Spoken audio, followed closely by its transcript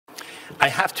I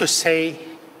have to say,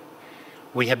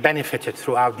 we have benefited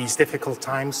throughout these difficult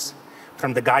times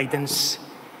from the guidance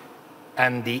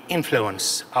and the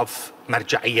influence of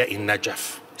Marja'iyya in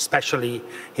Najaf, especially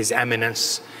His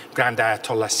Eminence, Grand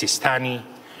Ayatollah Sistani,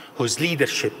 whose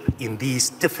leadership in these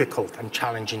difficult and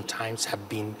challenging times have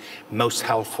been most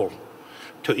helpful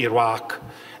to Iraq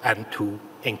and to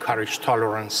encourage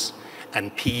tolerance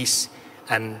and peace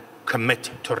and commit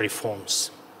to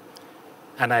reforms.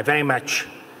 And I very much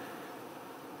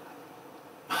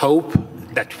hope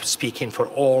that, speaking for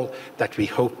all, that we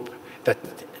hope that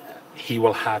he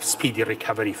will have speedy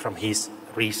recovery from his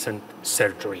recent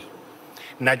surgery.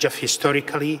 Najaf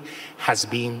historically has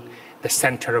been the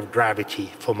center of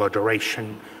gravity for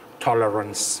moderation,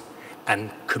 tolerance, and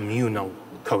communal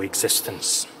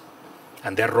coexistence.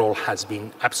 And their role has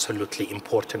been absolutely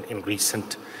important in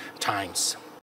recent times.